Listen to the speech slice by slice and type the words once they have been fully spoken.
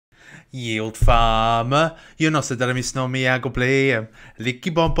Yield farmer, you're not so dare me snow me I go blame.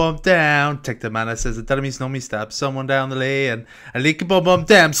 Licky bomb bomb down. Take the man that says dare me snow me stab someone down the lane. A licky bomb bomb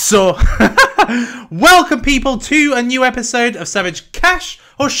down. So welcome people to a new episode of Savage Cash,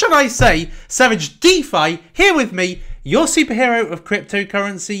 or should I say Savage DeFi, here with me, your superhero of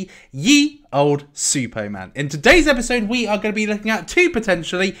cryptocurrency, ye old Superman. In today's episode, we are going to be looking at two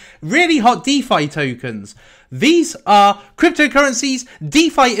potentially really hot DeFi tokens. These are cryptocurrencies.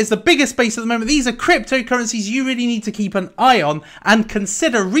 DeFi is the biggest space at the moment. These are cryptocurrencies you really need to keep an eye on and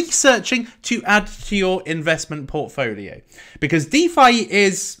consider researching to add to your investment portfolio. Because DeFi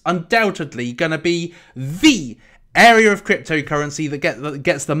is undoubtedly going to be the area of cryptocurrency that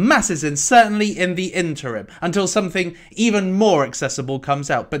gets the masses in, certainly in the interim, until something even more accessible comes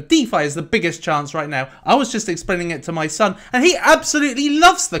out. But DeFi is the biggest chance right now. I was just explaining it to my son, and he absolutely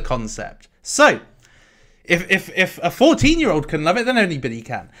loves the concept. So, if a 14-year-old can love it, then anybody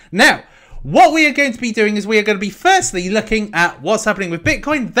can. Now, what we are going to be doing is we are going to be firstly looking at what's happening with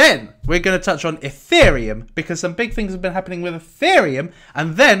Bitcoin. Then we're going to touch on Ethereum, because some big things have been happening with Ethereum.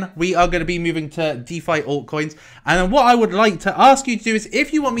 And then we are going to be moving to DeFi altcoins. And then what I would like to ask you to do is,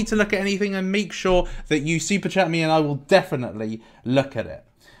 if you want me to look at anything, and make sure that you super chat me, and I will definitely look at it.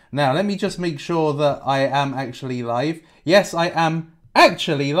 Now, let me just make sure that I am actually live. Yes, I am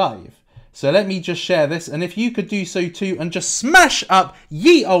actually live. So let me just share this, and if you could do so too, and just smash up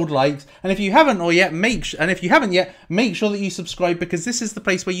ye old likes. And if you haven't yet, make sure that you subscribe, because this is the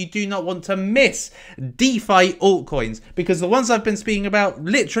place where you do not want to miss DeFi altcoins, because the ones I've been speaking about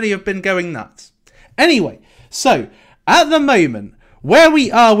literally have been going nuts. Anyway, so at the moment, where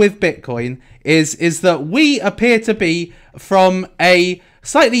we are with Bitcoin is that we appear to be from a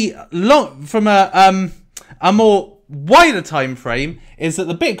slightly long, from a more wider time frame, is that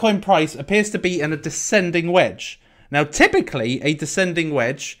the Bitcoin price appears to be in a descending wedge. Now, typically, a descending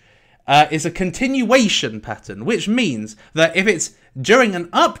wedge is a continuation pattern, which means that if it's during an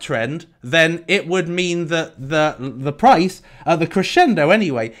uptrend, then it would mean that the price, the crescendo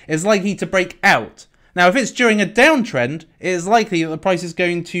anyway, is likely to break out. Now, if it's during a downtrend, it is likely that the price is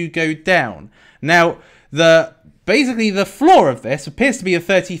going to go down. Now, basically the floor of this appears to be a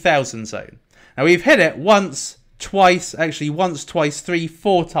 30,000 zone. Now, we've hit it once, twice, actually once, twice, three,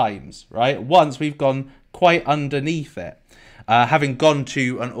 four times, right? Once we've gone quite underneath it, having gone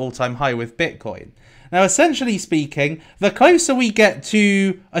to an all-time high with Bitcoin. Now, essentially speaking, the closer we get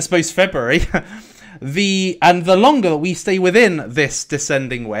to, I suppose, February, the longer that we stay within this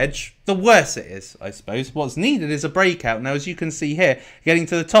descending wedge, the worse it is, I suppose. What's needed is a breakout. Now, as you can see here, getting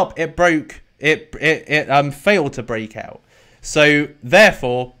to the top, it failed to break out. So,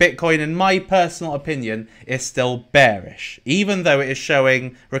 therefore, Bitcoin, in my personal opinion, is still bearish, even though it is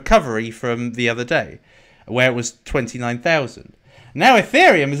showing recovery from the other day, where it was 29,000. Now,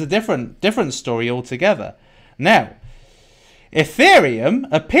 Ethereum is a different story altogether. Now, Ethereum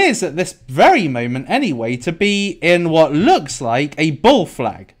appears at this very moment, anyway, to be in what looks like a bull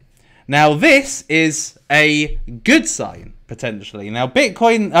flag. Now, this is a good sign, potentially. Now,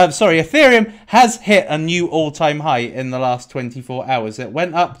 Ethereum has hit a new all-time high in the last 24 hours. It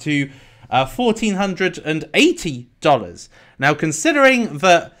went up to $1,480. Now, considering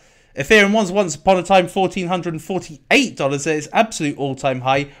that Ethereum was once upon a time $1,448 at its absolute all-time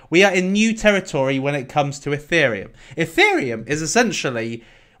high, we are in new territory when it comes to Ethereum. Ethereum is essentially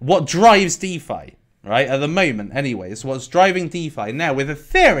what drives DeFi, right? At the moment, anyway, it's what's driving DeFi. Now, with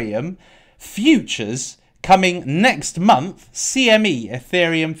Ethereum futures coming next month, CME,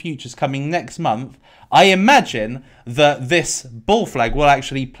 Ethereum futures coming next month, I imagine that this bull flag will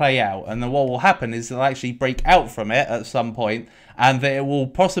actually play out. And then what will happen is it'll actually break out from it at some point, and that it will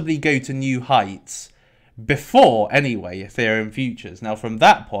possibly go to new heights before, anyway, Ethereum futures. Now, from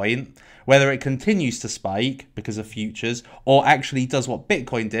that point, whether it continues to spike because of futures, or actually does what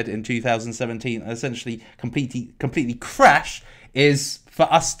Bitcoin did in 2017 and essentially completely crash, is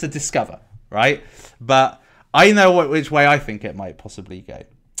for us to discover, right? But I know which way I think it might possibly go.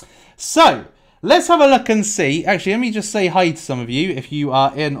 So, let's have a look and see. Actually, let me just say hi to some of you if you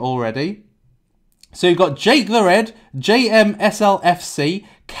are in already. So you've got Jake the Red, JMSLFC,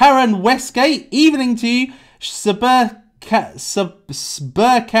 Karen Westgate, evening to you,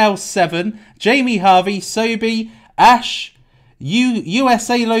 Sburkow7, Jamie Harvey, Sobi, Ash,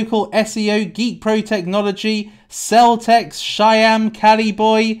 USA Local SEO, Geek Pro Technology, Celtex, Shyam,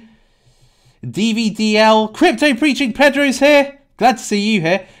 Caliboy, DVDL, Crypto Preaching Pedro's here. Glad to see you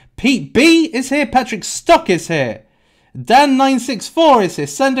here. Pete B is here. Patrick Stock is here. Dan964 is here.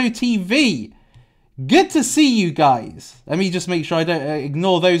 Sendo TV. Good to see you guys. Let me just make sure I don't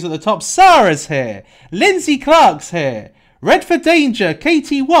ignore those at the top. Sarah's here. Lindsay Clark's here. Red for Danger.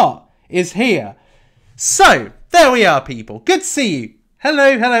 Katie Watt. is here. So, there we are, people. Good to see you.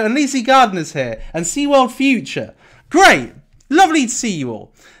 Hello, hello. And Lizzie Gardner's here. And SeaWorld Future. Great. Lovely to see you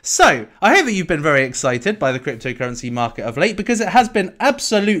all. So, I hope that you've been very excited by the cryptocurrency market of late, because it has been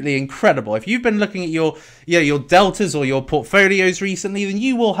absolutely incredible. If you've been looking at your deltas or your portfolios recently, then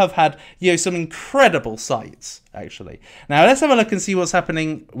you will have had some incredible sights, actually. Now, let's have a look and see what's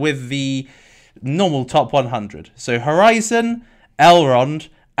happening with the normal top 100. So, Horizon, Elrond,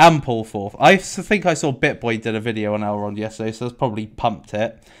 and Pullforth. I think I saw BitBoy did a video on Elrond yesterday, so that's probably pumped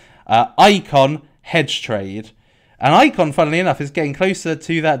it. Icon, Hedge Trade. And Icon, funnily enough, is getting closer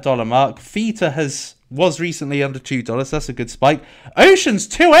to that dollar mark. Theta was recently under $2. That's a good spike. Ocean's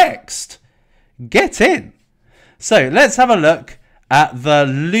 2x'd. Get in. So let's have a look at the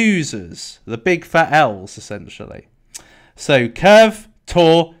losers. The big fat L's, essentially. So Curve,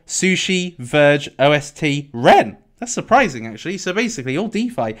 Tor, Sushi, Verge, OST, Ren. That's surprising, actually. So basically all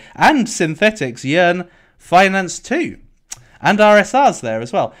DeFi and Synthetics, Yearn, Finance 2. And RSR's there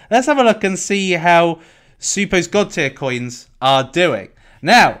as well. Let's have a look and see how Supo's God tier coins are doing.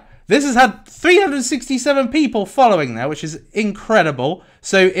 Now, this has had 367 people following now, which is incredible.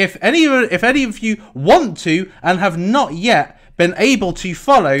 So if any of you want to and have not yet been able to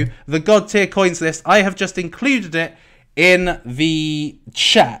follow the God tier coins list, I have just included it in the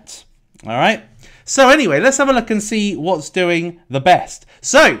chat. All right. So anyway, let's have a look and see what's doing the best.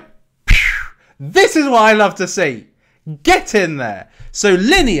 So this is what I love to see. Get in there. So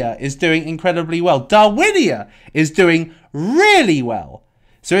Linear is doing incredibly well. Darwinia is doing really well.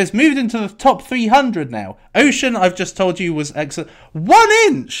 So it's moved into the top 300 now. Ocean, I've just told you, was excellent. 1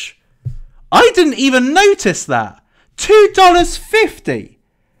 inch. I didn't even notice that. $2.50.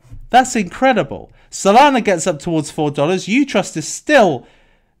 That's incredible. Solana gets up towards $4. Utrust is still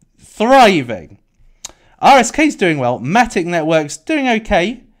thriving. RSK's doing well. Matic Network's doing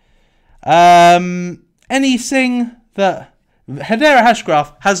okay. Anything that Hedera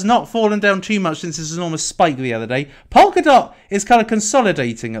Hashgraph has not fallen down too much since its enormous spike the other day. Polkadot is kind of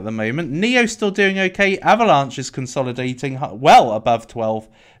consolidating at the moment. Neo's still doing okay. Avalanche is consolidating well above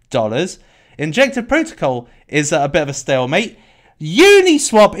 $12. Injected Protocol is at a bit of a stalemate.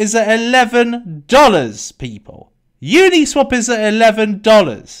 Uniswap is at $11, people. Uniswap is at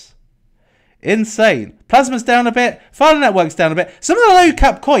 $11. Insane. Plasma's down a bit. File Network's down a bit. Some of the low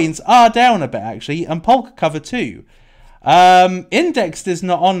cap coins are down a bit, actually. And Polka Cover too. Indexed is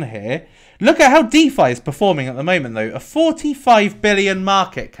not on here. Look at how DeFi is performing at the moment, though. A 45 billion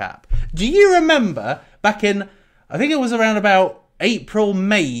market cap. Do you remember back in, I think it was around about April,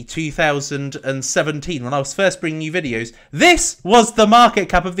 May 2017, when I was first bringing you videos, this was the market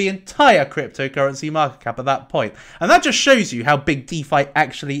cap of the entire cryptocurrency market cap at that point. And that just shows you how big DeFi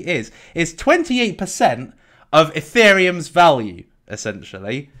actually is. It's 28% of Ethereum's value,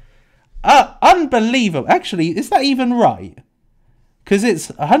 essentially. Unbelievable. Actually, is that even right? Because it's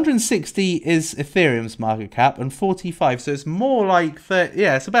 160 is Ethereum's market cap and 45, so it's more like 30.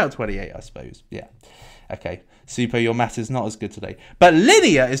 Yeah, it's about 28, I suppose. Yeah. Okay. Supo, your math is not as good today. But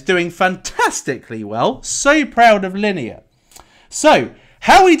Linear is doing fantastically well. So proud of Linear. So,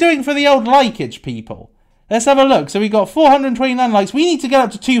 how are we doing for the old likeage, people? Let's have a look. So we got 429 likes. We need to get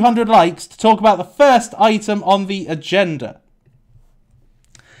up to 200 likes to talk about the first item on the agenda.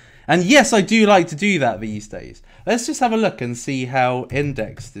 And yes, I do like to do that these days. Let's just have a look and see how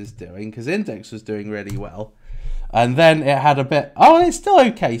Indexed is doing, because Index was doing really well. And then it had a bit... Oh, it's still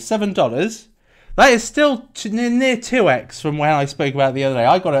okay. $7. That is still near 2x from when I spoke about it the other day.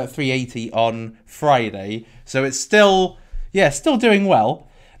 I got it at 380 on Friday. So it's still, yeah, still doing well.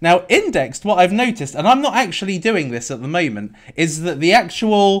 Now, Indexed, what I've noticed, and I'm not actually doing this at the moment, is that the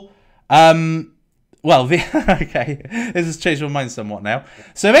actual... okay, this has changed my mind somewhat now.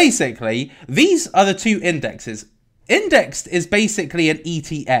 So basically, these are the two indexes. Indexed is basically an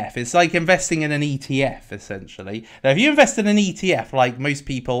ETF. It's like investing in an ETF, essentially. Now, if you invest in an ETF, like most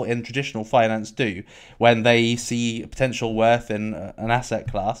people in traditional finance do, when they see potential worth in an asset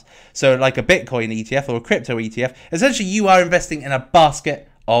class, so like a Bitcoin ETF or a crypto ETF, essentially you are investing in a basket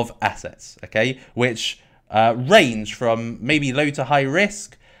of assets, okay, which range from maybe low to high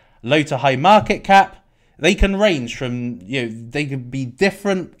risk, low to high market cap. They can range from, they could be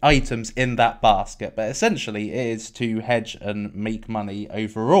different items in that basket, but essentially it is to hedge and make money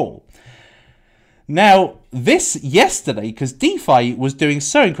overall. Now, this yesterday, because DeFi was doing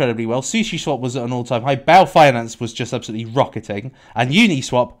so incredibly well, SushiSwap was at an all-time high, Bao Finance was just absolutely rocketing, and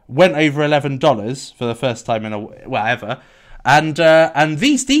Uniswap went over $11 for the first time in ever. And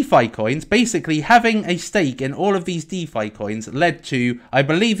these DeFi coins, basically having a stake in all of these DeFi coins led to, I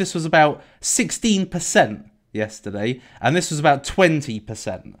believe this was about 16% yesterday, and this was about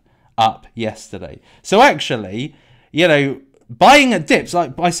 20% up yesterday. So actually, you know, buying at dips,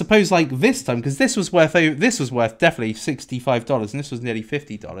 like I suppose, like this time, because this was worth definitely $65, and this was nearly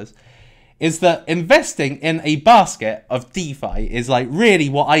 $50. Is that investing in a basket of DeFi is like really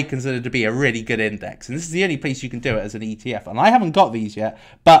what I consider to be a really good index. And this is the only place you can do it as an ETF. And I haven't got these yet,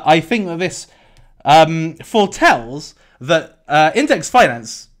 but I think that this foretells that index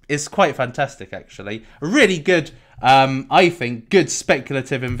finance is quite fantastic, actually. A really good, I think, good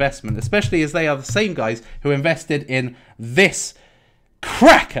speculative investment, especially as they are the same guys who invested in this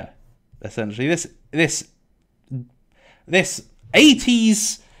cracker, essentially. This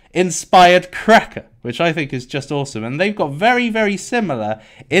 80s inspired cracker, which I think is just awesome. And they've got very, very similar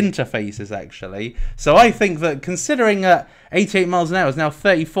interfaces, actually. So I think that considering 88 miles an hour is now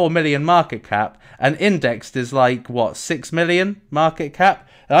 34 million market cap and indexed is like, what, 6 million market cap?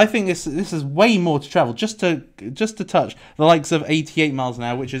 I think this is way more to travel just to touch the likes of 88 miles an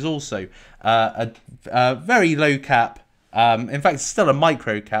hour, which is also a very low cap. In fact, still a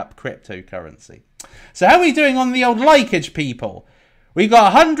micro cap cryptocurrency. So how are we doing on the old likeage, people? We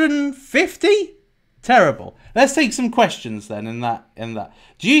got 150? Terrible. Let's take some questions then in that.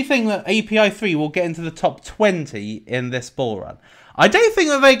 Do you think that API 3 will get into the top 20 in this bull run? I don't think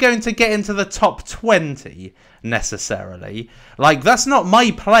that they're going to get into the top 20 necessarily. Like, that's not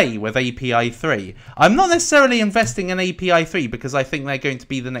my play with API 3. I'm not necessarily investing in API 3 because I think they're going to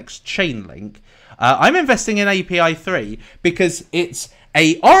be the next Chainlink. I'm investing in API 3 because it's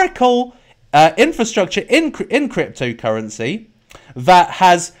a Oracle infrastructure in cryptocurrency that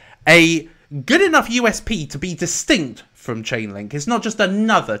has a good enough USP to be distinct from Chainlink. It's not just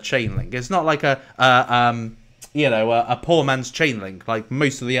another Chainlink. It's not like a poor man's Chainlink like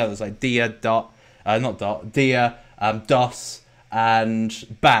most of the others, like DOS,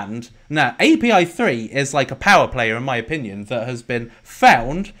 and Band. Now, API 3 is like a power player, in my opinion, that has been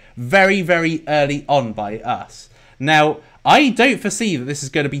found very, very early on by us. Now, I don't foresee that this is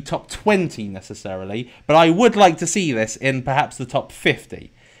going to be top 20 necessarily, but I would like to see this in perhaps the top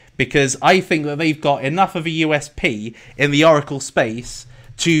 50, because I think that they've got enough of a USP in the Oracle space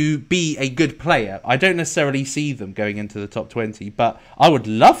to be a good player. I don't necessarily see them going into the top 20, but I would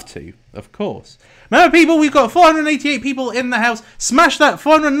love to, of course. Remember, people, we've got 488 people in the house. Smash that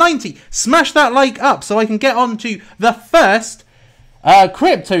 490. Smash that like up so I can get on to the first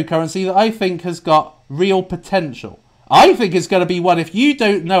cryptocurrency that I think has got real potential. I think it's going to be one if you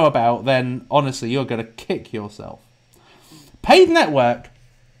don't know about, then honestly, you're going to kick yourself. Paid Network,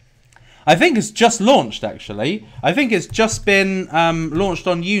 I think it's just launched, actually. I think it's just been launched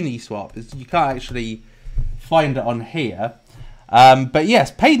on Uniswap. You can't actually find it on here. But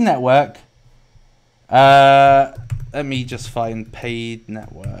yes, Paid Network. Let me just find Paid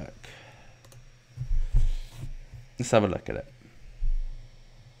Network. Let's have a look at it.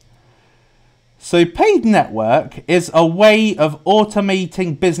 So Paid Network is a way of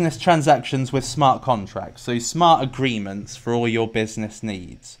automating business transactions with smart contracts. So smart agreements for all your business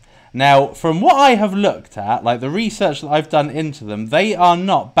needs. Now, from what I have looked at, like the research that I've done into them, they are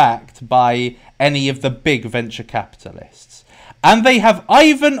not backed by any of the big venture capitalists. And they have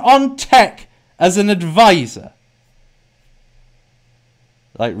Ivan on Tech as an advisor.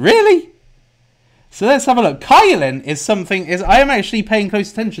 Like, really? So let's have a look. Kylin is something, I am actually paying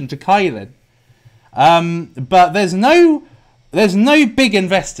close attention to Kylin. But there's no big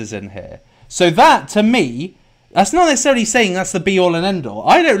investors in here. So that, to me, that's not necessarily saying that's the be-all and end-all.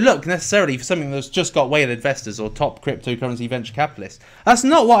 I don't look necessarily for something that's just got whale investors or top cryptocurrency venture capitalists. That's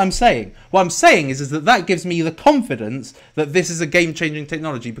not what I'm saying. What I'm saying is that gives me the confidence that this is a game-changing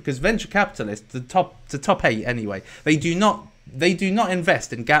technology, because venture capitalists, the top 8 anyway, they do not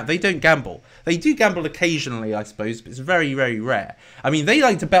invest in they don't gamble. They do gamble occasionally, I suppose, but it's very, very rare. I mean, they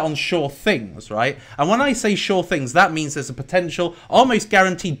like to bet on sure things, right? And when I say sure things, that means there's a potential, almost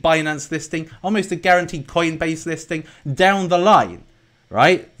guaranteed Binance listing, almost a guaranteed Coinbase listing down the line,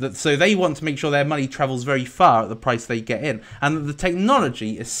 right? So they want to make sure their money travels very far at the price they get in, and that the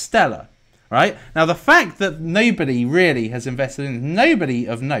technology is stellar, right? Now, the fact that nobody really has invested in, nobody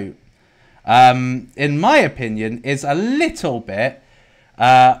of note, in my opinion, is a little bit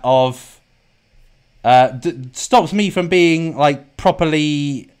stops me from being like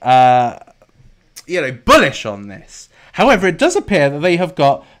properly bullish on this. However, it does appear that they have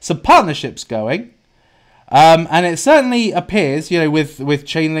got some partnerships going, and it certainly appears, with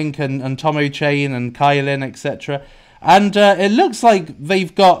Chainlink and Tomo Chain and Kylin, etc. And it looks like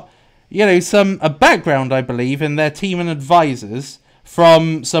they've got a background, I believe, in their team and advisors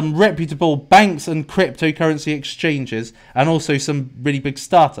from some reputable banks and cryptocurrency exchanges, and also some really big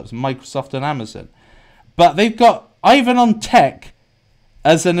startups, Microsoft and Amazon. But they've got Ivan on Tech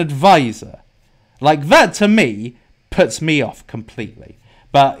as an advisor. Like, that to me puts me off completely.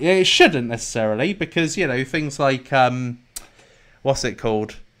 But it shouldn't necessarily, because, you know, things like, what's it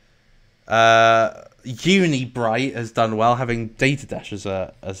called? Unibright has done well, having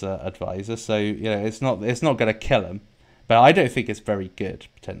DataDash as a advisor. So, you know, it's not going to kill him. But I don't think it's very good,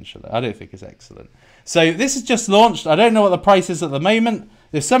 potentially. I don't think it's excellent. So this is just launched. I don't know what the price is at the moment.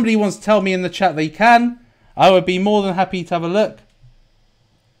 If somebody wants to tell me in the chat they can, I would be more than happy to have a look.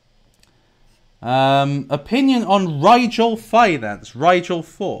 Opinion on Rigel Finance. Rigel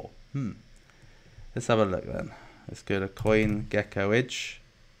 4. Let's have a look then. Let's go to CoinGeckoage.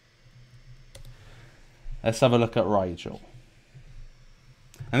 Let's have a look at Rigel.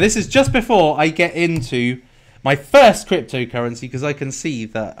 And this is just before I get into my first cryptocurrency, because I can see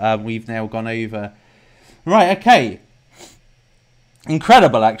that we've now gone over. Right, okay.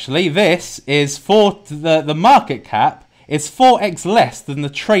 Incredible, actually. This is for the market cap. It's 4x less than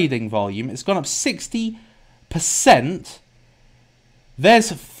the trading volume. It's gone up 60%.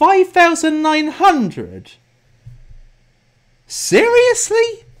 There's 5,900.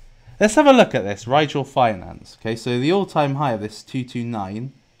 Seriously? Let's have a look at this. Rigel Finance. Okay, so the all-time high of this is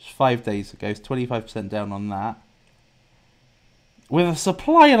 229. 5 days ago. It's 25% down on that. With a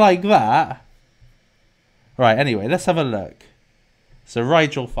supply like that. Right, anyway, let's have a look. So,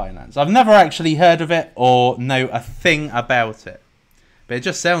 Rigel Finance. I've never actually heard of it or know a thing about it. But it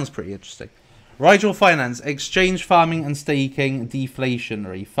just sounds pretty interesting. Rigel Finance. Exchange farming and staking.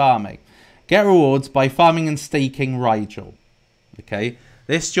 Deflationary farming. Get rewards by farming and staking Rigel. Okay.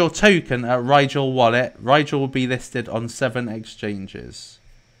 List your token at Rigel Wallet. Rigel will be listed on 7 exchanges.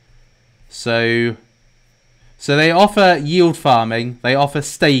 So they offer yield farming. They offer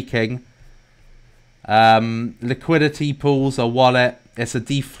staking. Liquidity pools, a wallet. It's a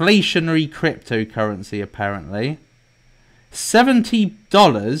deflationary cryptocurrency, apparently.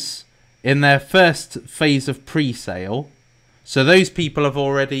 $70 in their first phase of pre-sale. So those people have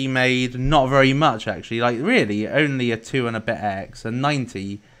already made not very much, actually. Like, really, only a 2 and a bit X. And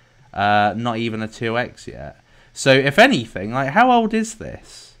 90, not even a 2X yet. So, if anything, like, how old is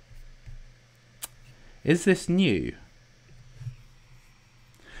this? Is this new?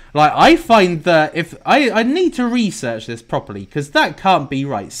 Like, I find that if I need to research this properly, because that can't be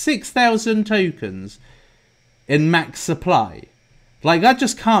right. 6,000 tokens in max supply. Like, that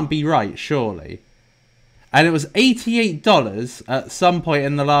just can't be right, surely. And it was $88 at some point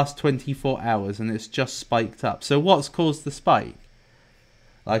in the last 24 hours, and it's just spiked up. So what's caused the spike?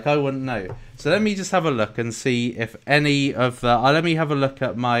 Like, I wouldn't know. So let me just have a look and see if any of the... let me have a look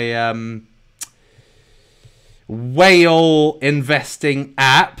at my... whale investing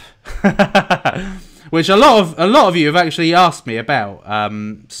app, which a lot of you have actually asked me about.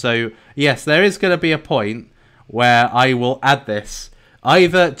 So yes, there is going to be a point where I will add this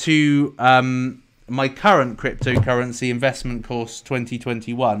either to my current cryptocurrency investment course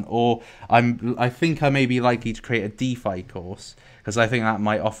 2021, or I think I may be likely to create a DeFi course, because I think that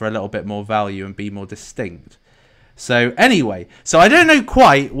might offer a little bit more value and be more distinct. So anyway, so I don't know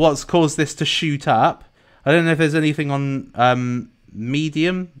quite what's caused this to shoot up. I don't know if there's anything on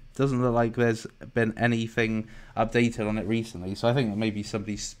Medium. Doesn't look like there's been anything updated on it recently. So I think that maybe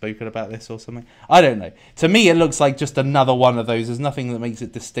somebody's spoken about this or something. I don't know. To me, it looks like just another one of those. There's nothing that makes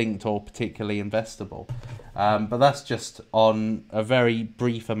it distinct or particularly investable. But that's just on a very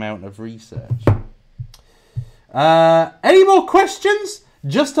brief amount of research. Any more questions?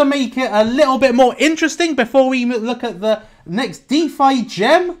 Just to make it a little bit more interesting before we look at the next DeFi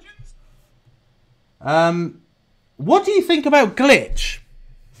gem. What do you think about Glitch?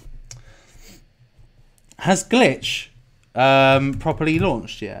 Has Glitch properly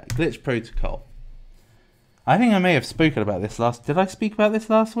launched yet? Glitch Protocol. I think I may have spoken about this last... Did I speak about this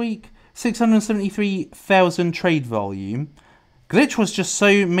last week? 673,000 trade volume. Glitch was just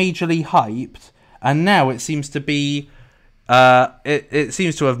so majorly hyped, and now it seems to be... it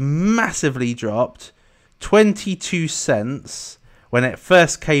seems to have massively dropped 22 cents when it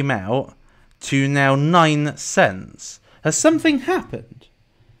first came out to now 9 cents. Has something happened?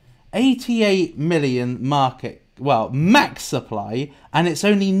 88 million market, well, max supply, and it's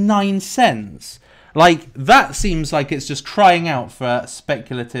only 9 cents. Like, that seems like it's just crying out for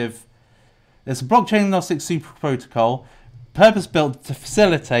speculative. It's a blockchain agnostic super protocol, purpose-built to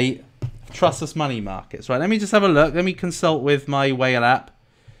facilitate trustless money markets. Right, let me just have a look. Let me consult with my Whale app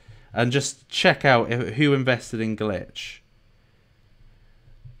and just check out who invested in Glitch.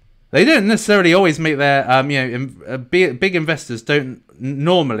 They don't necessarily always make their, big investors don't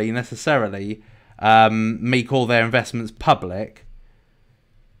normally necessarily make all their investments public.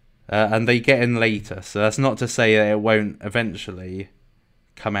 And they get in later. So that's not to say that it won't eventually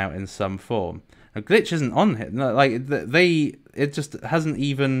come out in some form. A glitch isn't on here. No, like it just hasn't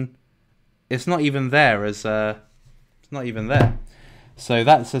even. It's not even there as it's not even there. So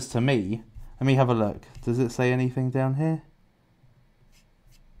that says to me. Let me have a look. Does it say anything down here?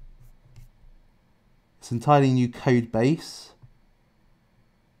 It's entirely new code base.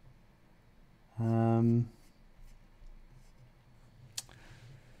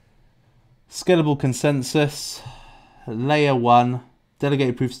 Scalable consensus, layer 1,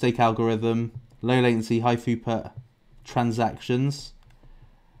 delegated proof of stake algorithm, low latency, high throughput transactions,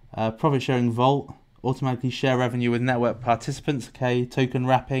 profit sharing vault, automatically share revenue with network participants. Okay, token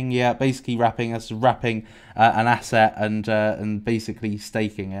wrapping, yeah, basically wrapping us wrapping an asset and basically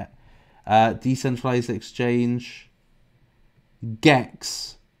staking it. Decentralized exchange,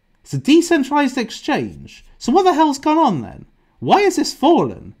 GEX. It's a decentralized exchange. So what the hell's gone on then? Why has this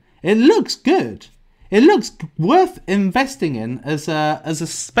fallen? It looks good. It looks worth investing in as a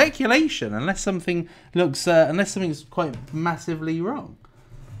speculation, unless something looks unless something's quite massively wrong.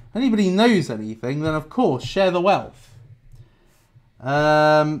 Anybody knows anything, then of course share the wealth.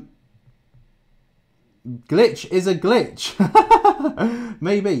 Glitch is a glitch.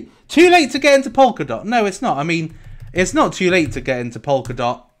 Maybe. Too late to get into Polkadot. No, it's not. I mean, it's not too late to get into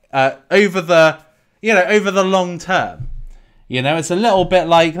Polkadot over the long term. You know, it's a little bit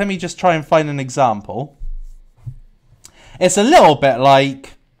like, let me just try and find an example. It's a little bit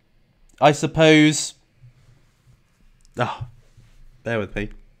like, I suppose, bear with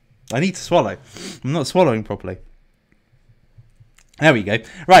me. I need to swallow. I'm not swallowing properly. There we go.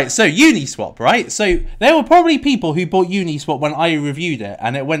 Right, so Uniswap, right? So there were probably people who bought Uniswap when I reviewed it,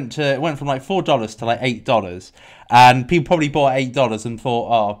 and it went from like $4 to like $8, and people probably bought $8 and thought,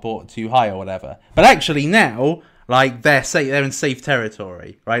 oh, I bought too high or whatever. But actually now, like they're in safe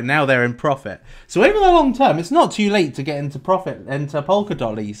territory, right? Now they're in profit. So over the long term, it's not too late to get into profit into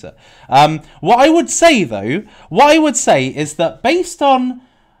Polkadot, Lisa. What I would say though, is that based on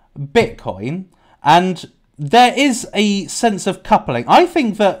Bitcoin and there is a sense of coupling. I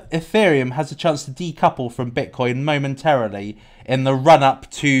think that Ethereum has a chance to decouple from Bitcoin momentarily in the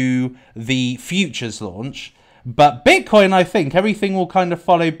run-up to the futures launch. But Bitcoin, I think, everything will kind of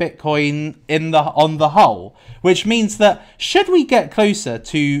follow Bitcoin on the whole. Which means that should we get closer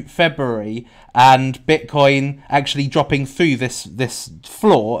to February and Bitcoin actually dropping through this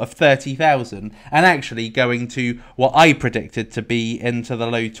floor of 30,000 and actually going to what I predicted to be into the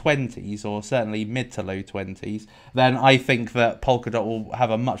low 20s or certainly mid to low 20s, then I think that Polkadot will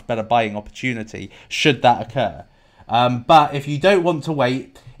have a much better buying opportunity should that occur. But if you don't want to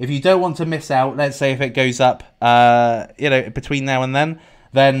wait, if you don't want to miss out, let's say if it goes up, between now and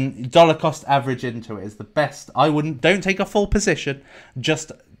then dollar cost average into it is the best. Don't take a full position,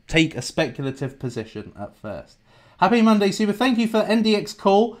 just take a speculative position at first. Happy Monday, Super. Thank you for NDX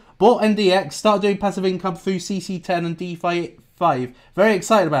call. Bought NDX, started doing passive income through CC10 and DeFi 5. Very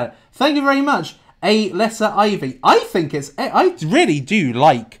excited about it. Thank you very much, A Lesser Ivy. I really do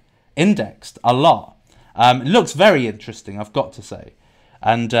like Indexed a lot. It looks very interesting, I've got to say.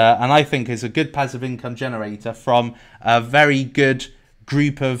 And I think is a good passive income generator from a very good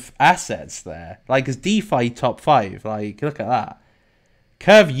group of assets there. Like it's DeFi top 5. Like, look at that.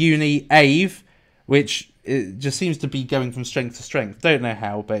 Curve Uni, Ave, which it just seems to be going from strength to strength. Don't know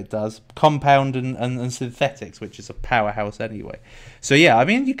how, but it does. Compound and Synthetics, which is a powerhouse anyway. So yeah, I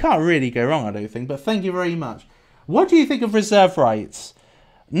mean, you can't really go wrong, I don't think. But thank you very much. What do you think of reserve rights?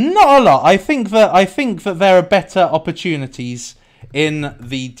 Not a lot. I think that there are better opportunities in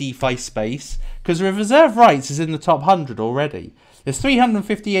the DeFi space because reserve rights is in the top 100 already. There's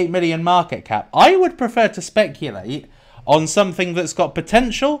 358 million market cap. I would prefer to speculate on something that's got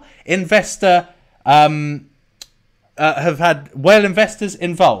potential investor have had investors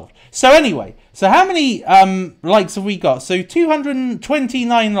involved. So anyway, so how many likes have we got? So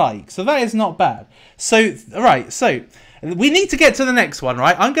 229 likes. So that is not bad. So right, so we need to get to the next one,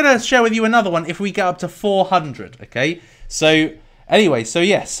 right? I'm going to share with you another one if we get up to 400, okay? So anyway, so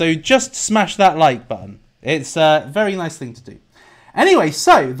yes, so just smash that like button. It's a very nice thing to do. Anyway,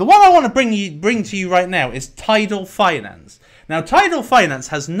 so the one I want to bring to you right now is Tidal Finance. Now, Tidal Finance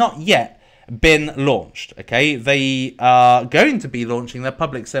has not yet been launched, okay? They are going to be launching their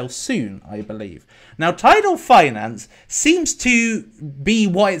public sale soon, I believe. Now, Tidal Finance seems to be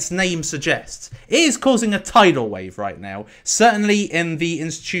what its name suggests. It is causing a tidal wave right now, certainly in the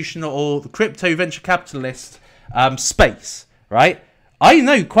institutional or the crypto venture capitalist space, right? I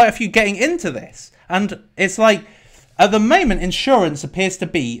know quite a few getting into this, and it's like, at the moment, insurance appears to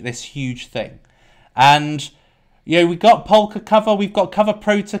be this huge thing. And, you know, we've got Polka Cover, we've got Cover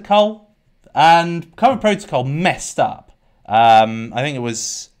Protocol, and Cover Protocol messed up I think it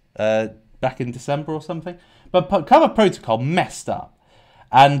was back in December or something. But Cover Protocol messed up.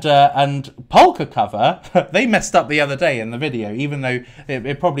 And Polka Cover, they messed up the other day in the video, even though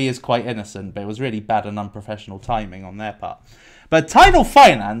it probably is quite innocent, but it was really bad and unprofessional timing on their part. But Tidal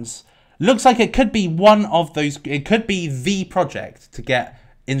Finance looks like it could be one of those, it could be the project to get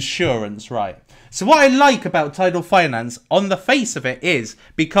insurance right. So what I like about Tidal Finance on the face of it is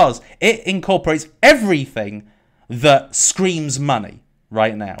because it incorporates everything that screams money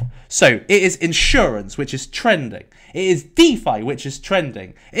right now. So it is insurance, which is trending. It is DeFi, which is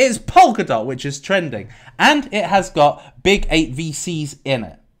trending. It is Polkadot, which is trending. And it has got Big 8 VCs in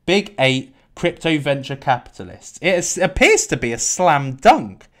it. Big 8 crypto venture capitalists. It appears to be a slam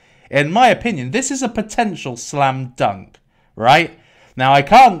dunk. In my opinion, this is a potential slam dunk, right? Now, I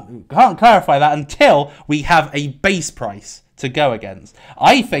can't clarify that until we have a base price to go against.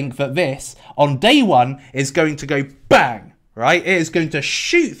 I think that this, on day one, is going to go bang, right? It is going to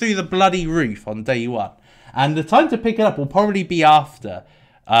shoot through the bloody roof on day one. And the time to pick it up will probably be after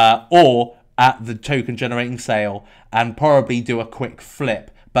or at the token generating sale and probably do a quick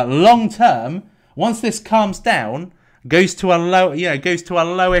flip. But long term, once this calms down, goes to a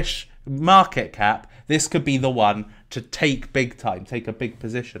lowish market cap, this could be the one to take big time, take a big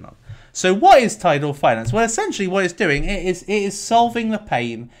position on. So what is Tidal Finance? Well, essentially what it's doing, it is solving the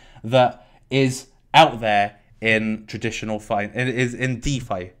pain that is out there in traditional finance, it is in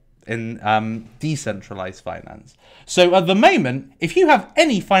DeFi, in decentralized finance. So at the moment, if you have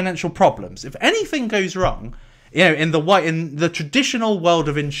any financial problems, if anything goes wrong, you know, in the traditional world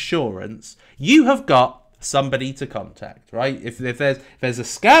of insurance, you have got somebody to contact, right? If there's a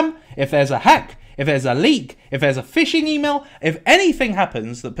scam, if there's a hack, if there's a leak, if there's a phishing email, if anything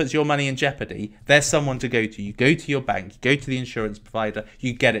happens that puts your money in jeopardy, there's someone to go to. You go to your bank, you go to the insurance provider,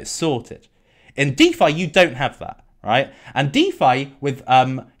 you get it sorted. In DeFi, you don't have that, right? And DeFi, with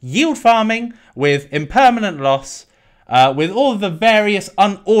yield farming, with impermanent loss, with all of the various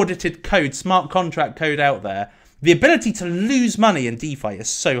unaudited code, smart contract code out there, the ability to lose money in DeFi is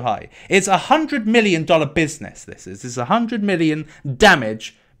so high. It's a $100 million business, this is. It's a 100 million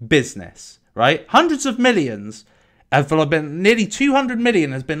damage business, right? Hundreds of millions have been, nearly 200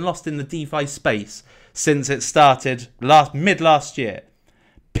 million has been lost in the DeFi space since it started mid last year.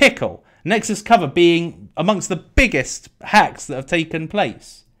 Pickle, Nexus Cover being amongst the biggest hacks that have taken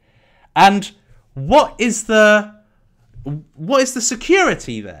place. And what is the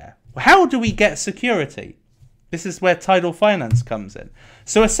security there? How do we get security? This is where Tidal Finance comes in.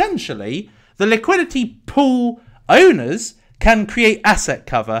 So essentially, the liquidity pool owners can create asset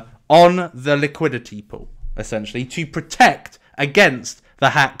cover on the liquidity pool, essentially, to protect against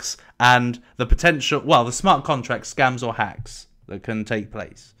the hacks and the potential, well, the smart contract scams or hacks that can take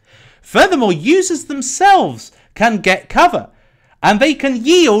place. Furthermore, users themselves can get cover, and they can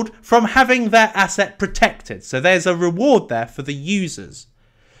yield from having their asset protected. So there's a reward there for the users.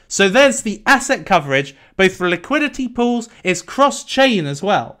 So there's the asset coverage, both for liquidity pools, it's cross-chain as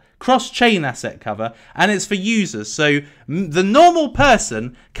well. Cross-chain asset cover, and it's for users. So the normal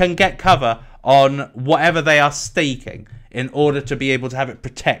person can get cover on whatever they are staking in order to be able to have it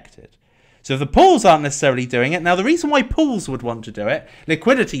protected. So the pools aren't necessarily doing it. Now, the reason why pools would want to do it,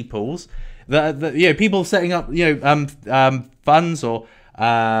 liquidity pools, people setting up funds or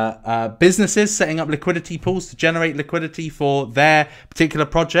businesses setting up liquidity pools to generate liquidity for their particular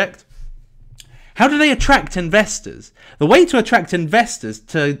project. How do they attract investors? The way to attract investors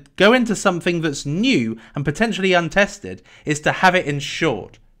to go into something that's new and potentially untested is to have it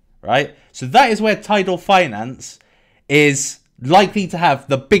insured, right? So that is where Tidal Finance is likely to have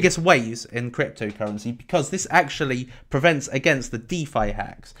the biggest waves in cryptocurrency, because this actually prevents against the DeFi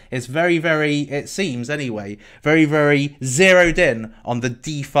hacks. It's very, it seems anyway, very zeroed in on the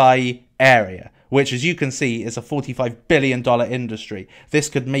DeFi area, which, as you can see, is a $45 billion industry. This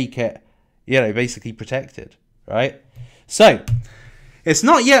could make it, basically protected, right? So it's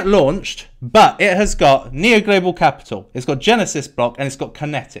not yet launched, but it has got Neo Global Capital, it's got Genesis Block, and it's got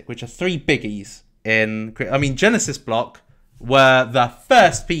Kinetic, which are three biggies in, Genesis Block were the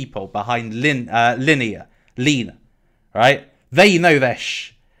first people behind Lena, right? They know their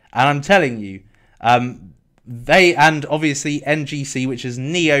and I'm telling you, they, and obviously NGC, which is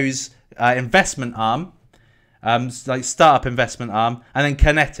Neo's investment arm, like startup investment arm, and then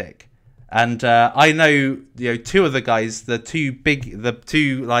Kinetic. And I know, two of the guys, the two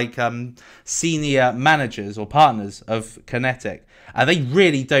senior managers or partners of Kinetic, and they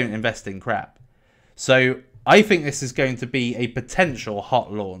really don't invest in crap. So I think this is going to be a potential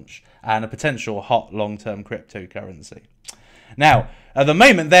hot launch and a potential hot long-term cryptocurrency. Now, at the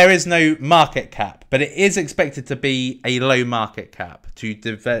moment, there is no market cap, but it is expected to be a low market cap to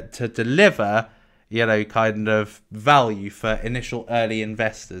deliver, you know, kind of value for initial early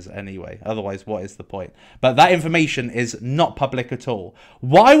investors anyway. Otherwise, what is the point? But that information is not public at all.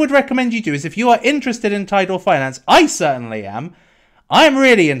 What I would recommend you do is, if you are interested in tidal finance, I certainly am. I'm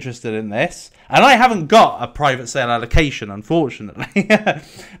really interested in this, and I haven't got a private sale allocation, unfortunately.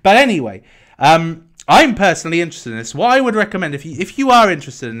 But anyway, I'm personally interested in this. What I would recommend, if you are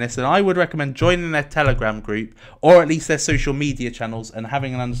interested in this, then I would recommend joining their Telegram group, or at least their social media channels, and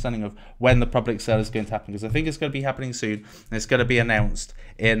having an understanding of when the public sale is going to happen, because I think it's going to be happening soon, and it's going to be announced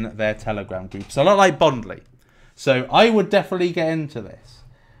in their Telegram group. So a lot like Bondly. So I would definitely get into this,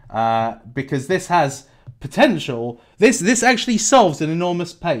 because this has potential. This actually solves an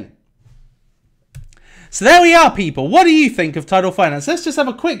enormous pain. So there we are, people. What do you think of tidal finance? Let's just have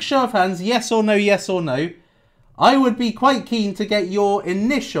a quick show of hands. Yes or no, yes or no. I would be quite keen to get your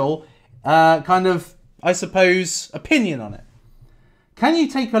initial kind of, I suppose, opinion on it. Can you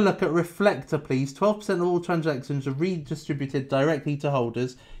take a look at Reflector, please? 12% of all transactions are redistributed directly to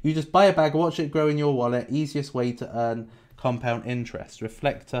holders. You just buy a bag, watch it grow in your wallet. Easiest way to earn compound interest.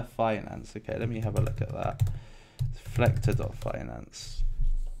 Reflector Finance. Okay, let me have a look at that. Reflector.finance.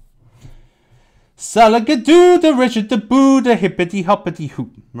 Salagadoo, the Richard, the Boo, the hippity hoppity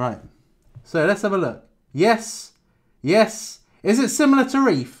hoop. Right. So let's have a look. Yes. Yes. Is it similar to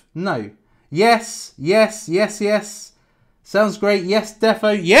Reef? No. Yes. Yes. Yes. Yes. Sounds great. Yes,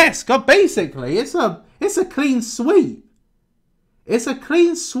 defo. Yes. God, basically, it's a clean sweep. It's a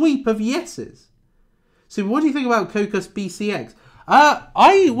clean sweep of yeses. So what do you think about Cocos BCX?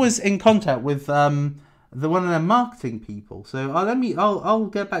 I was in contact with one of their marketing people. So I'll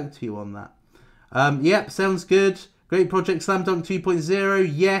get back to you on that. Yep, sounds good. Great project. Slam Dunk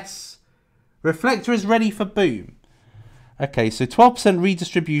 2.0. Yes. Reflector is ready for boom. Okay, so 12%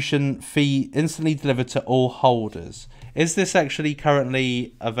 redistribution fee instantly delivered to all holders. Is this actually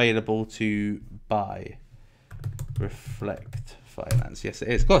currently available to buy? Reflect Finance. Yes, it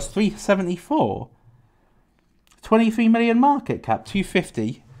is. God, it's 374. 23 million market cap.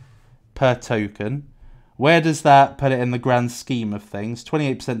 250 per token. Where does that put it in the grand scheme of things?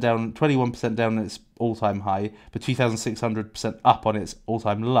 28% down, 21% down on its all-time high, but 2,600% up on its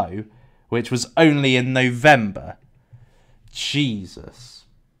all-time low, which was only in November. Jesus.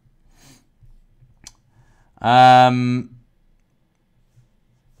 Right,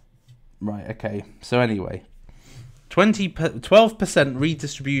 okay. So anyway, 12%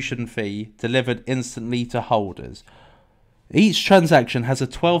 redistribution fee delivered instantly to holders. Each transaction has a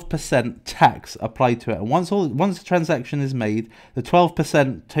 12% tax applied to it, and once the transaction is made, the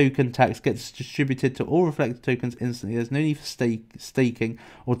 12% token tax gets distributed to all Reflector tokens instantly. There's no need for staking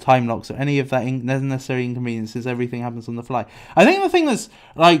or time locks or any of that necessary inconveniences. Everything happens on the fly. I think the thing that's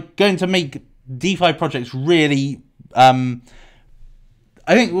like going to make DeFi projects really, I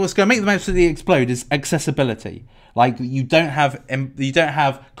think what's going to make them absolutely explode is accessibility. Like you don't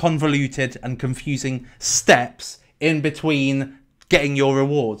have convoluted and confusing steps in between getting your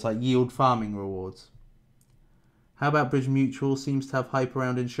rewards, like yield farming rewards. How about Bridge Mutual? Seems to have hype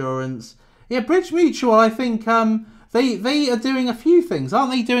around insurance. Yeah, Bridge Mutual, I think they are doing a few things.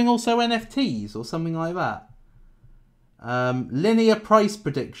 Aren't they doing also NFTs or something like that? Linear price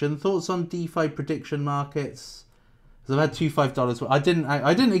prediction. Thoughts on DeFi prediction markets? So I've had $2 $5.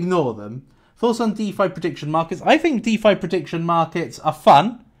 I didn't ignore them. Thoughts on DeFi prediction markets? I think DeFi prediction markets are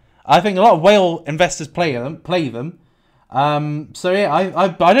fun. I think a lot of whale investors play them. So yeah,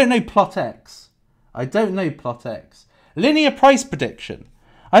 I don't know PlotX. I don't know PlotX. Linear price prediction.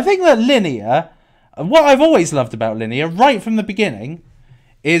 I think that Linear, what I've always loved about Linear right from the beginning,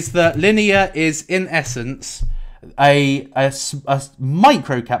 is that Linear is in essence a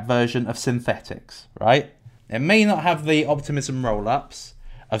micro cap version of Synthetics, right? It may not have the optimism roll-ups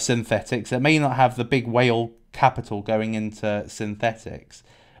of Synthetics. It may not have the big whale capital going into Synthetics.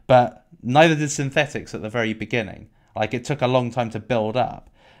 But neither did Synthetics at the very beginning. Like, it took a long time to build up.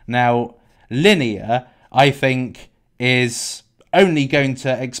 Now, Linear, I think, is only going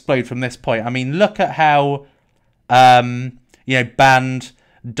to explode from this point. I mean, look at how, Band,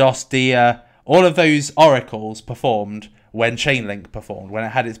 DOS, Dia, all of those oracles performed when Chainlink performed, when it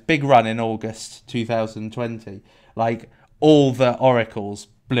had its big run in August 2020. Like, all the oracles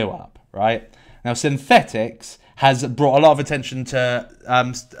blew up, right? Now, Synthetics has brought a lot of attention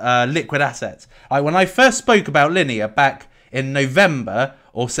to liquid assets. Like when I first spoke about Linear back in November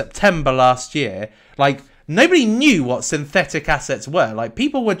or September last year, like nobody knew what synthetic assets were. Like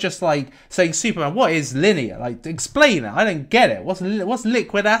people were just like saying, Superman, what is Linear? Like explain it. I don't get it. What's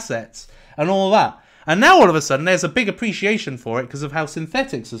liquid assets and all that? And now all of a sudden there's a big appreciation for it because of how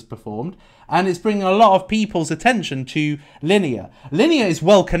Synthetics has performed. And it's bringing a lot of people's attention to Linear. Linear is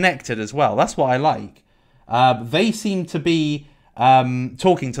well connected as well. That's what I like. They seem to be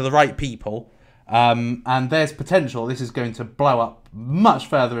talking to the right people. And there's potential. This is going to blow up much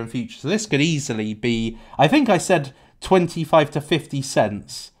further in future. So this could easily be, I think I said 25 to 50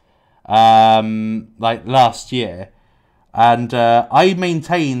 cents like last year. And I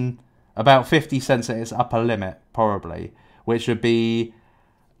maintain about 50 cents at its upper limit, probably, which would be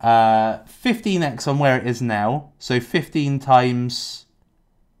 15x on where it is now. So 15 times,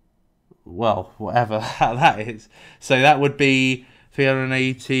 well, whatever that is. So that would be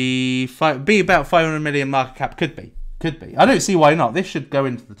 380, be about 500 million market cap. Could be. I don't see why not. This should go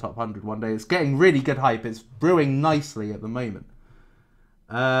into the top 100 one day. It's getting really good hype. It's brewing nicely at the moment.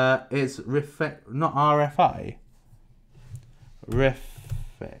 It's not RFI.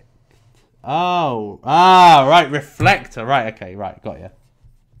 Right, Reflector. Right, okay, right, got you.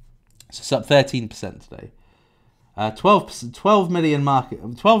 So it's up 13% today. 12 million market,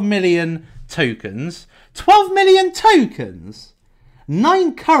 12 million tokens. 12 million tokens.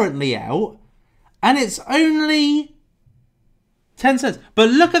 9 currently out, and it's only 10 cents. But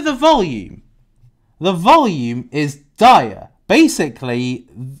look at the volume. The volume is dire. Basically,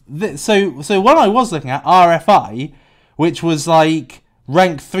 so when I was looking at RFI, which was like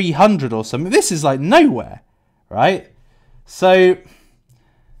rank 300 or something, this is like nowhere, right? So,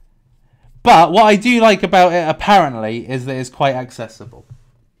 but what I do like about it apparently is that it's quite accessible.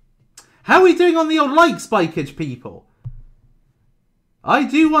 How are we doing on the old like spikeage, people? I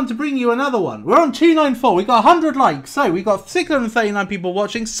do want to bring you another one. We're on 294. We got 100 likes. So we got 639 people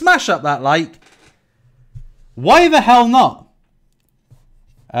watching. Smash up that like. Why the hell not?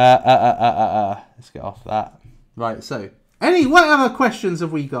 Let's get off that. Right, so what other questions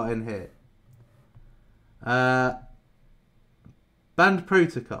have we got in here? Banned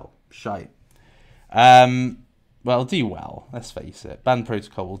protocol. Shite. Well, it'll do well. Let's face it. Banned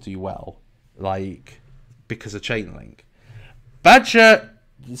protocol will do well. Like, because of Chainlink. Badger,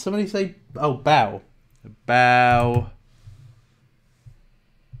 did somebody say, oh, Bow. Bear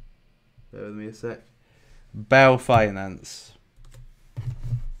with me a sec. Bow Finance.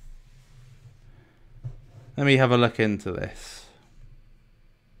 Let me have a look into this.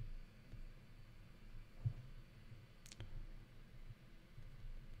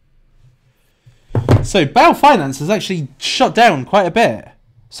 So Bow Finance has actually shut down quite a bit.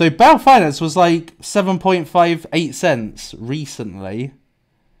 So Bow Finance was like 7.58 cents recently,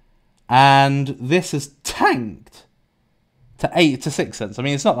 and this has tanked to 8 to 6 cents. I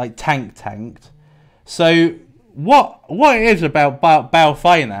mean, it's not like tanked. So what it is about Bow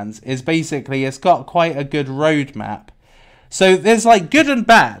Finance is basically it's got quite a good roadmap. So there's like good and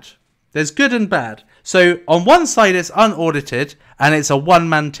bad. There's good and bad. So on one side it's unaudited and it's a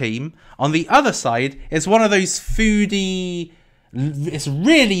one-man team. On the other side, it's one of those foodie, it's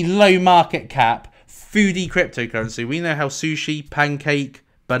really low market cap, foodie cryptocurrency. We know how sushi, pancake,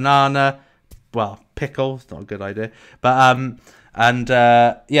 banana, well, pickle, it's not a good idea. But,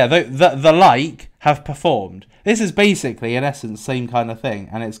 yeah, the like have performed. This is basically, in essence, same kind of thing.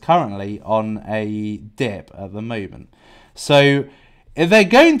 And it's currently on a dip at the moment. So if they're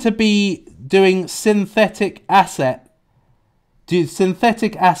going to be doing synthetic assets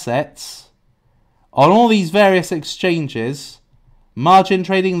on all these various exchanges, margin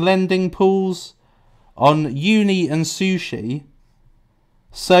trading, lending pools, on Uni and Sushi.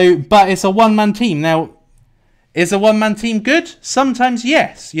 So, but it's a one-man team. Now, is a one-man team good? Sometimes,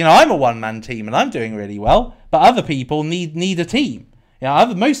 yes. You know, I'm a one-man team and I'm doing really well, but other people need a team. You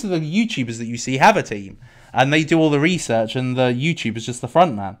know, most of the YouTubers that you see have a team, and they do all the research, and the YouTuber's just the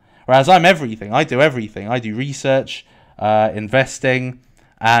front man. Whereas I'm everything. I do everything. I do research, investing,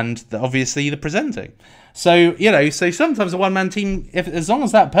 and obviously the presenting. So, you know, so sometimes a one-man team, as long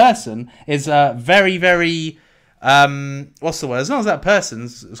as that person is very, very, what's the word? As long as that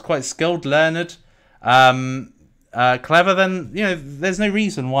person's is quite skilled, learned, clever, then, you know, there's no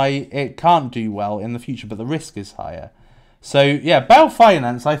reason why it can't do well in the future, but the risk is higher. So, yeah, Bow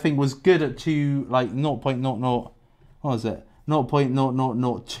Finance, I think, was good at 0.00, what was it?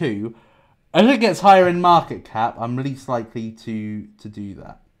 0.0002. As it gets higher in market cap, I'm least likely to do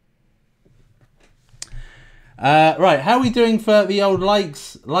that. Right, how are we doing for the old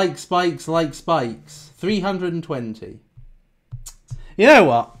likes? Like spikes. 320. You know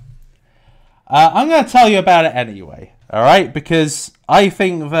what? I'm going to tell you about it anyway, all right? Because I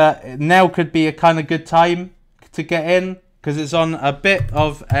think that now could be a kind of good time to get in, because it's on a bit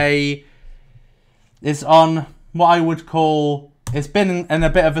of a... It's on what I would call... It's been in a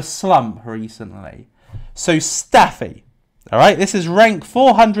bit of a slump recently. So Staffy, all right, this is rank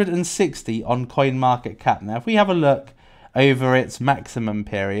 460 on CoinMarketCap. Now, if we have a look over its maximum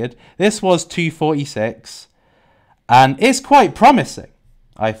period, this was 246, and it's quite promising.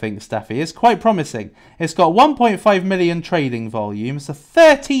 I think Staffy is quite promising. It's got 1.5 million trading volume. It's a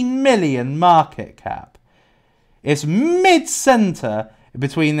 13 million market cap. It's mid-center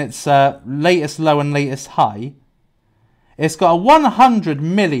between its latest low and latest high. It's got a 100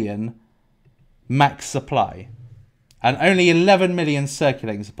 million max supply and only 11 million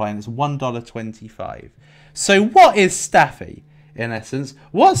circulating supply, and it's $1.25. So what is Staffy in essence?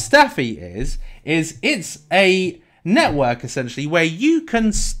 What Staffy is it's a network essentially where you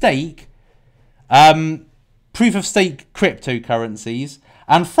can stake proof of stake cryptocurrencies,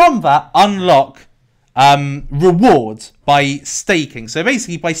 and from that unlock rewards by staking. So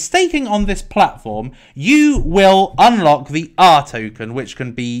basically, by staking on this platform, you will unlock the R token, which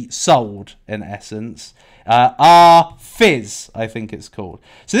can be sold in essence. R Fizz, I think it's called.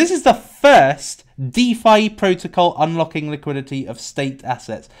 So this is the first DeFi protocol unlocking liquidity of staked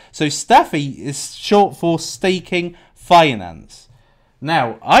assets. So Staffy is short for staking finance.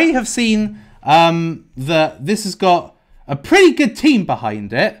 Now, I have seen that this has got a pretty good team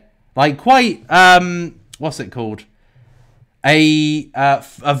behind it. Like quite, what's it called? A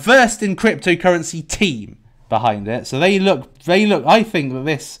versed in cryptocurrency team behind it. So they look, I think that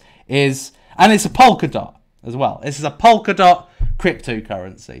this is, and it's a Polkadot as well. This is a Polkadot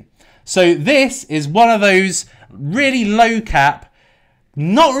cryptocurrency. So this is one of those really low cap,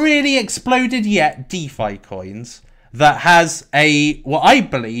 not really exploded yet DeFi coins that has what I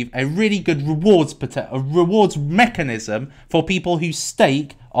believe, a really good rewards mechanism for people who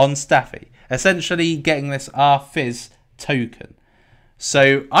stake on Staffy, essentially getting this R-Fizz token.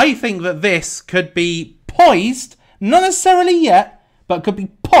 So I think that this could be poised, not necessarily yet, but could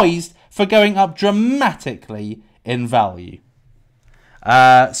be poised for going up dramatically in value.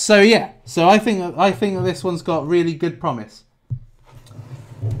 So yeah, so I think that this one's got really good promise.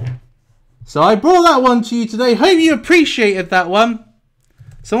 So I brought that one to you today. Hope you appreciated that one.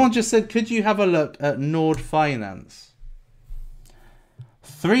 Someone just said, could you have a look at Nord Finance?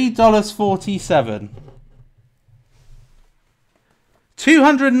 $3.47.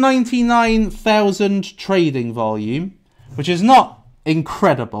 299,000 trading volume, which is not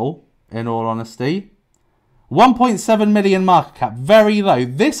incredible, in all honesty. 1.7 million market cap, very low.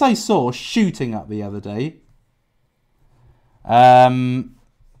 This I saw shooting up the other day.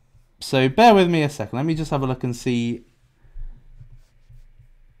 So bear with me a second. Let me just have a look and see.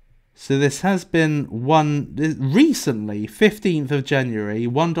 So this has been recently, 15th of January,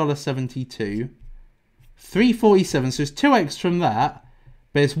 $1.72, 347. So it's 2x from that,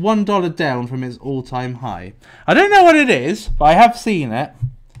 but it's $1 down from its all-time high. I don't know what it is, but I have seen it.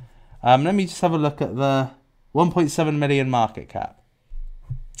 Let me just have a look at the 1.7 million market cap.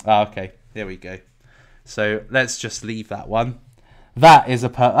 Oh, okay, there we go. So let's just leave that one. That's a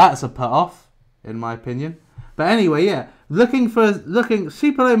put off, in my opinion. But anyway, yeah, looking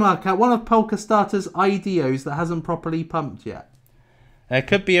super low market cap, one of Polkastarter's IDOs that hasn't properly pumped yet. There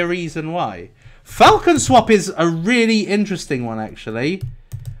could be a reason why. Falcon Swap is a really interesting one, actually.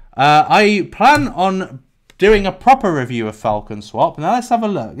 I plan on doing a proper review of Falcon Swap. Now let's have a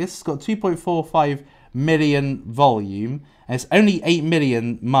look. This has got 2.45 million volume, and it's only 8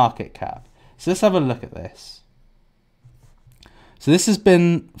 million market cap. So let's have a look at this. So this has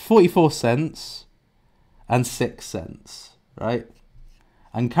been 44 cents and 6 cents, right?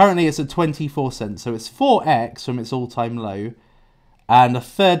 And currently it's at 24 cents. So it's 4x from its all-time low and a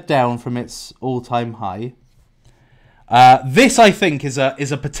third down from its all-time high. This, I think, is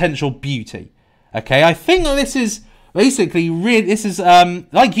a potential beauty. Okay, I think that this is basically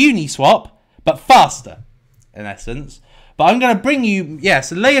like Uniswap, but faster, in essence. But I'm going to bring you,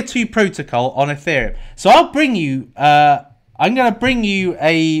 yes, a layer 2 protocol on Ethereum. So I'll bring you... I'm going to bring you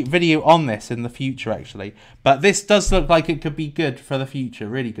a video on this in the future, actually. But this does look like it could be good for the future.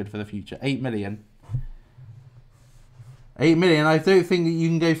 Really good for the future. 8 million. 8 million. I don't think that you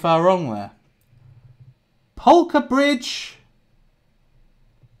can go far wrong there. Polka Bridge.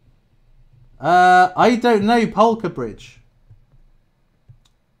 I don't know Polka Bridge.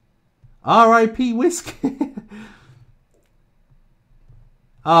 R.I.P. Whiskey.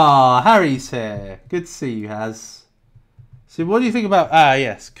 Ah, Harry's here. Good to see you, Haz. So what do you think about,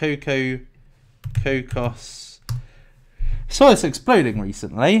 yes, Cocos. Saw this exploding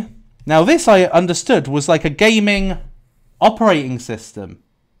recently. Now this I understood was like a gaming operating system.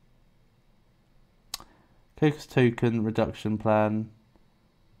 Cocos token reduction plan.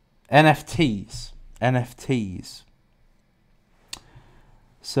 NFTs.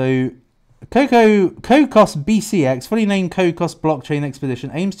 So Cocos BCX, fully named Cocos Blockchain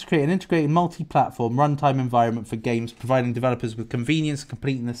Expedition, aims to create an integrated multi-platform runtime environment for games, providing developers with convenience and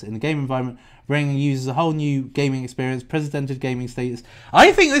completeness in the game environment, bringing users a whole new gaming experience, precedented gaming status.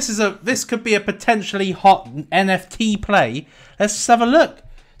 I think this could be a potentially hot NFT play. Let's just have a look.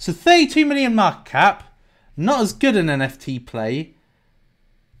 So 32 million market cap, not as good an NFT play.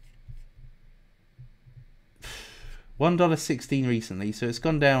 $1.16 recently, so it's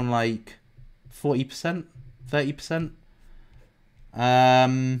gone down like 40%, 30%.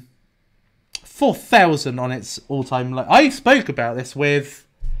 4,000 on its all-time low. I spoke about this with,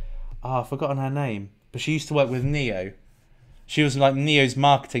 I've forgotten her name, but she used to work with Neo. She was like Neo's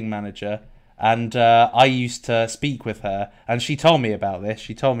marketing manager, and I used to speak with her, and she told me about this.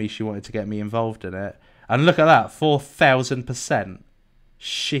 She told me she wanted to get me involved in it, and look at that, 4,000%.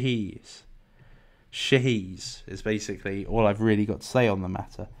 Sheesh is basically all I've really got to say on the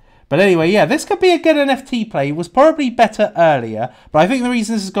matter. But anyway, yeah, this could be a good NFT play. It was probably better earlier, but I think the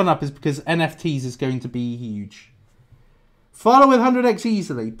reason this has gone up is because NFTs is going to be huge. Follow with 100x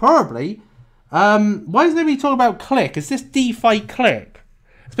easily. Probably. Why is nobody talking about Click? Is this DeFi Click?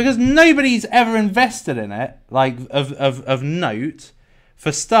 It's because nobody's ever invested in it, like, of note.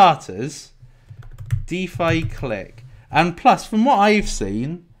 For starters, DeFi Click. And plus, from what I've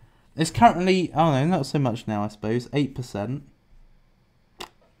seen, it's currently, oh no, not so much now, I suppose. 8%.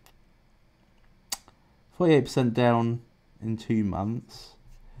 48% down in 2 months.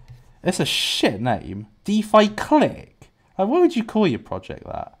 It's a shit name. DeFi Click. Like, what would you call your project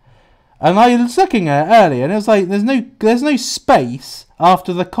that? And I was looking at it earlier, and it was like, there's no space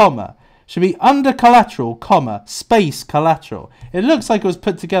after the comma. Should be under collateral, comma, space collateral. It looks like it was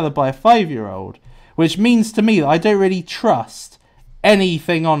put together by a 5-year-old, which means to me that I don't really trust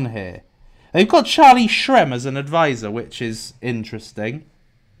anything on here. They've got Charlie Shrem as an advisor, which is interesting.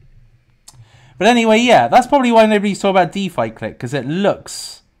 But anyway, yeah, that's probably why nobody's talking about DeFi Click, because it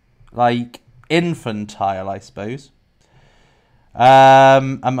looks like infantile, I suppose. I'll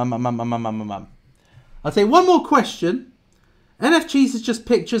say one more question. NFTs is just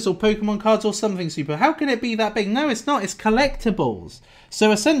pictures or Pokemon cards or something super. How can it be that big? No, it's not. It's collectibles.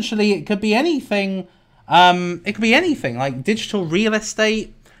 So essentially, it could be anything. It could be anything like digital real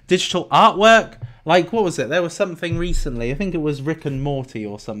estate, digital artwork. Like, what was it? There was something recently. I think it was Rick and Morty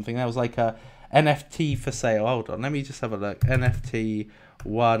or something. There was like a NFT for sale. Hold on. Let me just have a look. NFT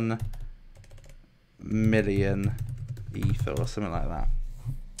 1 million Ether or something like that.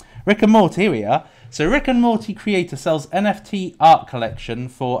 Rick and Morty, here we are. So Rick and Morty creator sells NFT art collection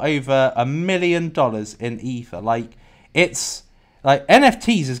for over $1 million in Ether. Like, it's like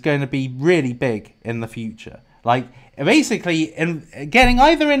NFTs is going to be really big in the future. Like, basically, in getting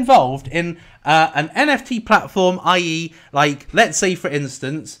either involved in an NFT platform, i.e., like, let's say, for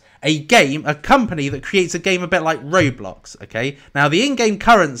instance, a company that creates a game a bit like Roblox, okay? Now, the in-game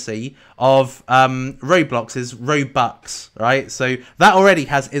currency of Roblox is Robux, right? So that already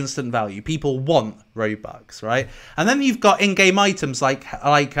has instant value. People want Robux, right? And then you've got in-game items like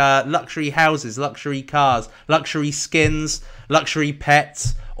luxury houses, luxury cars, luxury skins, luxury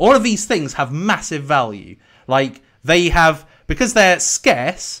pets. All of these things have massive value. Like, they have, because they're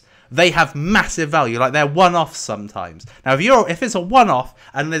scarce, they have massive value. Like, they're one-offs sometimes. Now, if it's a one-off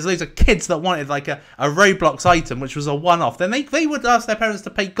and there's loads of kids that wanted like a Roblox item which was a one-off, then they would ask their parents to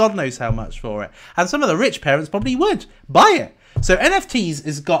pay God knows how much for it. And some of the rich parents probably would buy it. So NFTs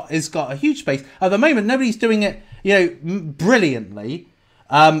is got a huge space. At the moment, nobody's doing it, brilliantly.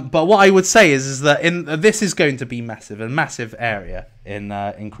 But what I would say is that this is going to be massive, a massive area in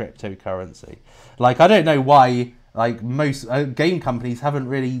cryptocurrency. Like, I don't know why, like, most game companies haven't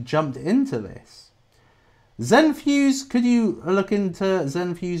really jumped into this. Zenfuse, could you look into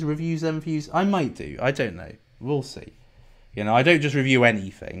Zenfuse, review Zenfuse? I might do. I don't know. We'll see. I don't just review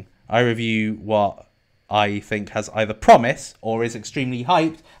anything. I review what I think has either promise or is extremely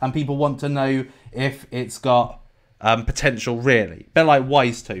hyped, and people want to know if it's got potential, really. A bit like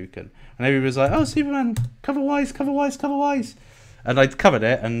Wise Token. And everybody was like, oh, Superman, cover Wise. And I'd covered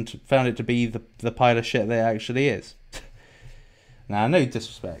it and found it to be the pile of shit that it actually is. Now, no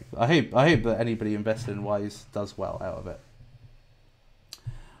disrespect. I hope that anybody invested in Wise does well out of it.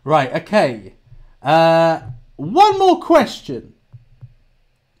 Right, okay. One more question.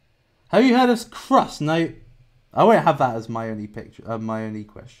 Have you heard of Crust? No, I won't have that as my only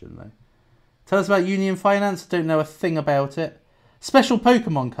question, though. Tell us about Union Finance. I don't know a thing about it. Special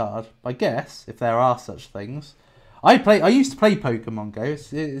Pokemon card, I guess, if there are such things. I used to play Pokemon Go.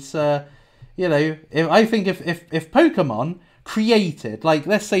 I think if Pokemon created, like,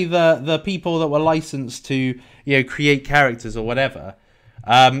 let's say the people that were licensed to create characters or whatever,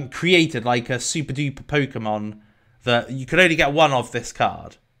 created like a super duper Pokemon that you could only get one of this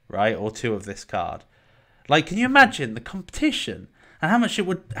card, right, or two of this card. Like, can you imagine the competition and how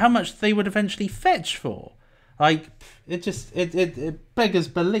much they would eventually fetch for? Like, it beggars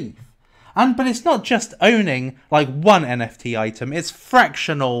belief. But it's not just owning like one NFT item; it's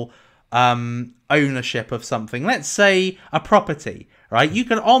fractional ownership of something. Let's say a property, right? You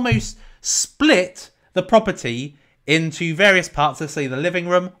can almost split the property into various parts. Let's say the living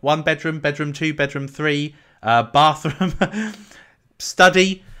room, 1 bedroom, bedroom 2, bedroom 3, bathroom,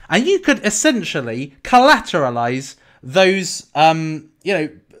 study, and you could essentially collateralize those,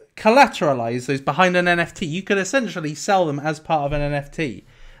 collateralize those behind an NFT. You could essentially sell them as part of an NFT.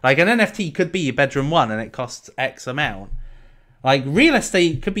 Like, an NFT could be your bedroom 1 and it costs X amount. Like, real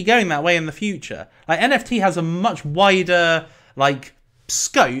estate could be going that way in the future. Like, NFT has a much wider, like,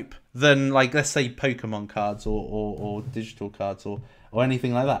 scope than, like, let's say Pokemon cards or digital cards or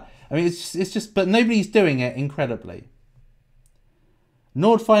anything like that. I mean, it's just, but nobody's doing it incredibly.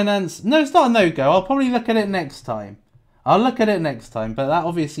 Nord Finance, no, it's not a no-go. I'll probably look at it next time. I'll look at it next time, but that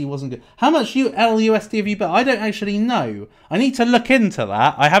obviously wasn't good. How much LUSD have you bought? I don't actually know. I need to look into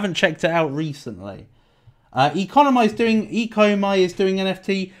that. I haven't checked it out recently. Economy is doing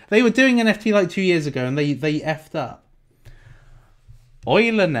NFT. They were doing NFT like 2 years ago, and they effed up.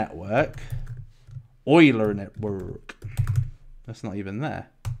 Euler Network. That's not even there.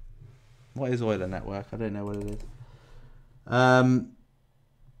 What is Euler Network? I don't know what it is.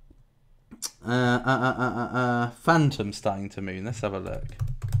 Phantom starting to moon. Let's have a look.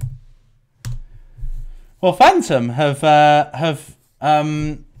 Well, Phantom have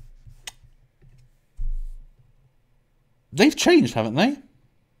they've changed, haven't they?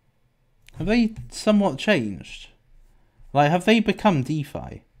 Have they somewhat changed? Like, have they become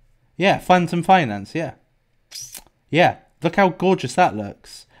DeFi? Yeah, Phantom Finance. Yeah, yeah. Look how gorgeous that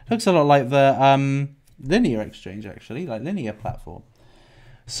looks. Looks a lot like the Linear exchange, actually, like Linear platform.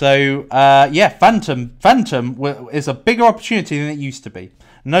 So, yeah, Phantom is a bigger opportunity than it used to be.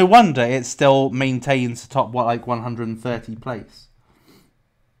 No wonder it still maintains the top, like 130 place.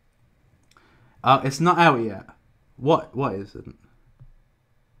 It's not out yet. What isn't?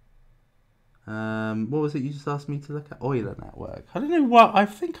 What was it you just asked me to look at? Euler Network. I don't know what. I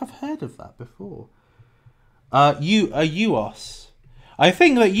think I've heard of that before. EOS. I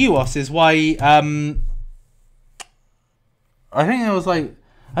think that EOS is why. I think it was like.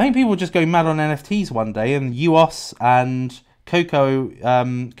 I think people just go mad on NFTs one day, and EOS and Cocos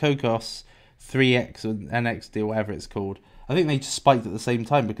 3X or NXT or whatever it's called. I think they just spiked at the same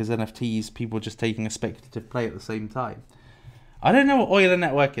time because NFTs, people were just taking a speculative play at the same time. I don't know what Euler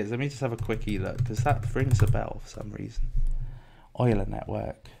Network is. Let me just have a quickie look because that rings a bell for some reason. Euler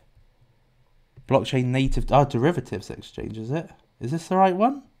Network. Blockchain native derivatives exchange, is it? Is this the right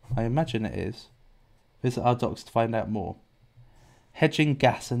one? I imagine it is. Visit our docs to find out more. Hedging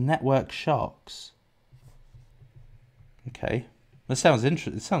gas and network shocks. Okay. That sounds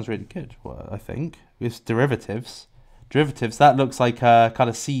interesting. It sounds really good, I think. With derivatives. Derivatives, that looks like a kind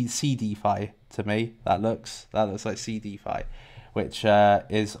of CDFI to me. That looks like CDFI, which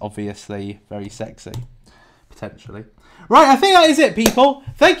is obviously very sexy, potentially. Right, I think that is it, people.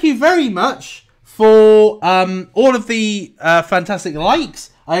 Thank you very much for all of the fantastic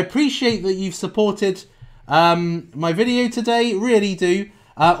likes. I appreciate that you've supported my video today, really do.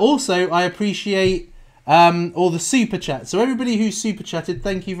 Also, I appreciate all the super chats. So everybody who's super chatted,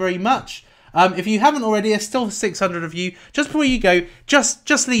 thank you very much. If you haven't already, there's still 600 of you. Just before you go,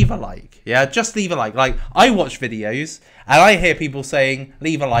 just leave a like. Yeah, just leave a like. Like, I watch videos and I hear people saying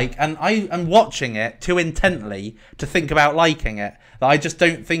leave a like, and I am watching it too intently to think about liking it, that I just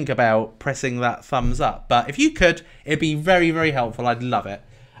don't think about pressing that thumbs up. But if you could, it'd be very, very helpful. I'd love it.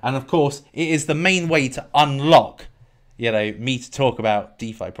 And of course, it is the main way to unlock, me to talk about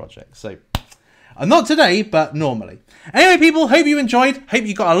DeFi projects. So, not today, but normally. Anyway, people, hope you enjoyed. Hope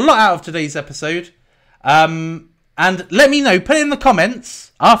you got a lot out of today's episode. And let me know, put it in the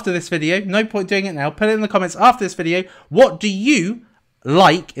comments after this video. No point doing it now. Put it in the comments after this video. What do you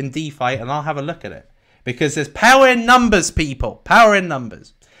like in DeFi? And I'll have a look at it. Because there's power in numbers, people. Power in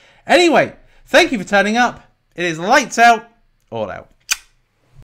numbers. Anyway, thank you for turning up. It is lights out, all out.